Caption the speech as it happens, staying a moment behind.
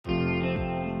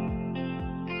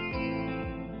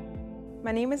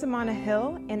My name is Amana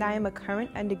Hill, and I am a current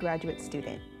undergraduate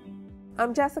student.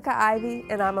 I'm Jessica Ivy,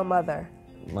 and I'm a mother.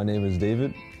 My name is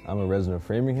David. I'm a resident of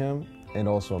Framingham and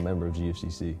also a member of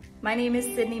GFCC. My name is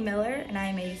Sydney Miller, and I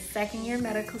am a second-year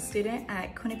medical student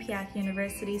at Quinnipiac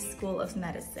University School of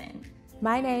Medicine.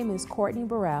 My name is Courtney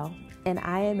Burrell, and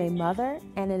I am a mother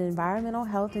and an environmental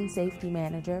health and safety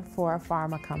manager for a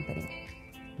pharma company.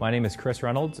 My name is Chris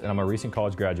Reynolds, and I'm a recent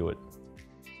college graduate.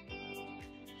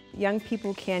 Young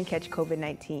people can catch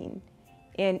COVID-19,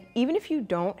 and even if you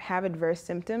don't have adverse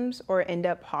symptoms or end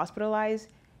up hospitalized,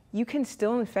 you can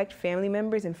still infect family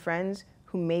members and friends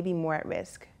who may be more at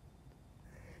risk.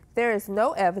 There is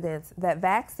no evidence that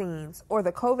vaccines, or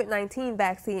the COVID-19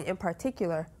 vaccine in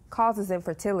particular, causes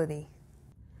infertility.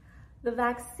 The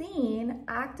vaccine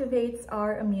activates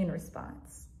our immune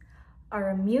response. Our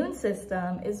immune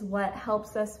system is what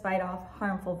helps us fight off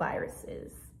harmful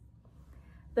viruses.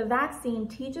 The vaccine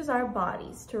teaches our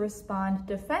bodies to respond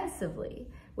defensively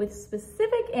with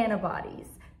specific antibodies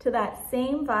to that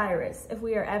same virus if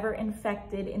we are ever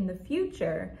infected in the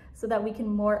future, so that we can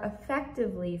more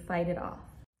effectively fight it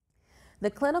off. The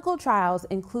clinical trials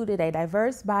included a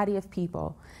diverse body of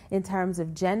people in terms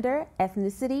of gender,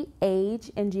 ethnicity,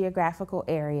 age, and geographical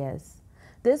areas.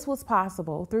 This was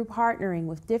possible through partnering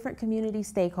with different community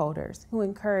stakeholders who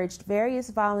encouraged various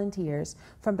volunteers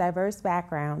from diverse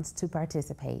backgrounds to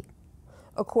participate.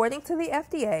 According to the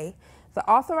FDA, the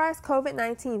authorized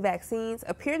COVID-19 vaccines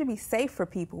appear to be safe for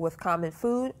people with common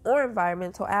food or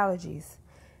environmental allergies.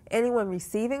 Anyone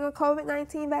receiving a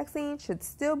COVID-19 vaccine should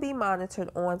still be monitored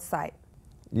on site.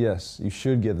 Yes, you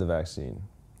should get the vaccine.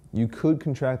 You could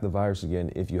contract the virus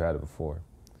again if you had it before.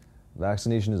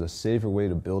 Vaccination is a safer way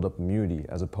to build up immunity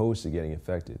as opposed to getting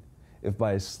infected. If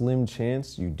by a slim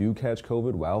chance you do catch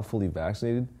COVID while fully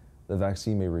vaccinated, the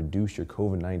vaccine may reduce your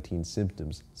COVID-19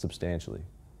 symptoms substantially.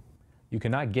 You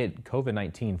cannot get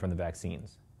COVID-19 from the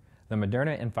vaccines. The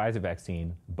Moderna and Pfizer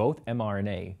vaccine, both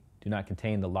mRNA, do not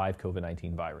contain the live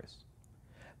COVID-19 virus.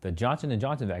 The Johnson &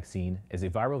 Johnson vaccine is a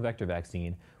viral vector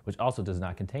vaccine which also does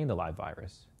not contain the live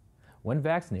virus. When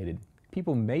vaccinated,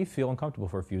 people may feel uncomfortable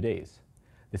for a few days.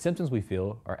 The symptoms we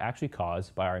feel are actually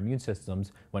caused by our immune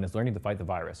systems when it's learning to fight the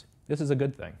virus. This is a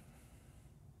good thing.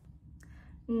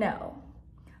 No.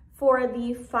 For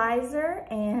the Pfizer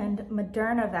and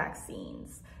Moderna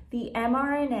vaccines, the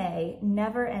mRNA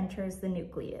never enters the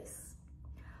nucleus.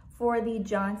 For the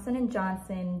Johnson &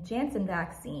 Johnson Janssen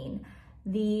vaccine,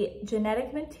 the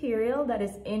genetic material that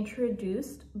is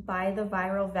introduced by the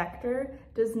viral vector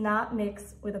does not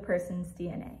mix with a person's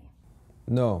DNA.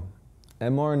 No,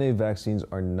 mRNA vaccines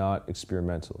are not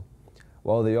experimental.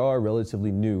 While they are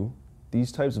relatively new,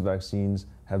 these types of vaccines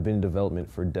have been in development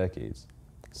for decades.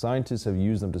 Scientists have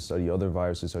used them to study other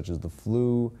viruses such as the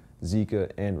flu, Zika,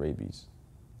 and rabies.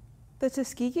 The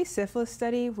Tuskegee syphilis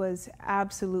study was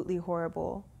absolutely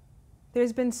horrible.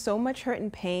 There's been so much hurt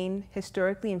and pain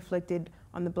historically inflicted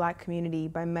on the Black community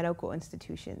by medical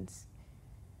institutions.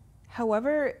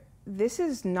 However, this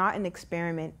is not an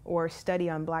experiment or study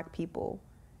on Black people.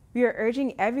 We are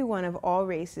urging everyone of all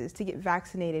races to get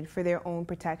vaccinated for their own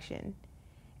protection.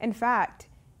 In fact,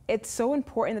 it's so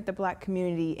important that the Black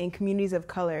community and communities of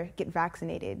color get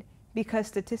vaccinated because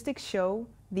statistics show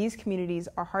these communities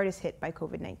are hardest hit by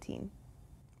COVID-19.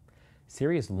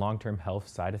 Serious long-term health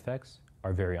side effects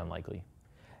are very unlikely,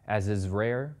 as is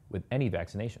rare with any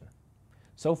vaccination.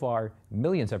 So far,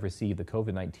 millions have received the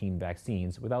COVID-19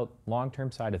 vaccines without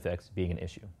long-term side effects being an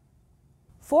issue.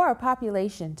 For a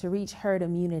population to reach herd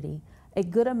immunity, a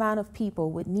good amount of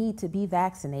people would need to be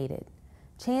vaccinated.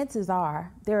 Chances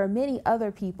are there are many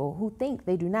other people who think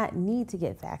they do not need to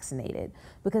get vaccinated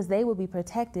because they will be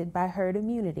protected by herd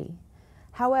immunity.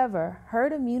 However,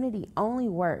 herd immunity only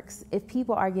works if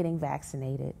people are getting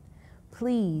vaccinated.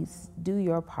 Please do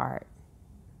your part.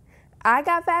 I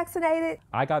got vaccinated.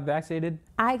 I got vaccinated.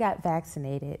 I got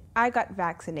vaccinated. I got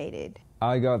vaccinated.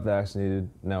 I got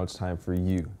vaccinated. Now it's time for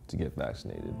you to get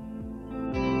vaccinated.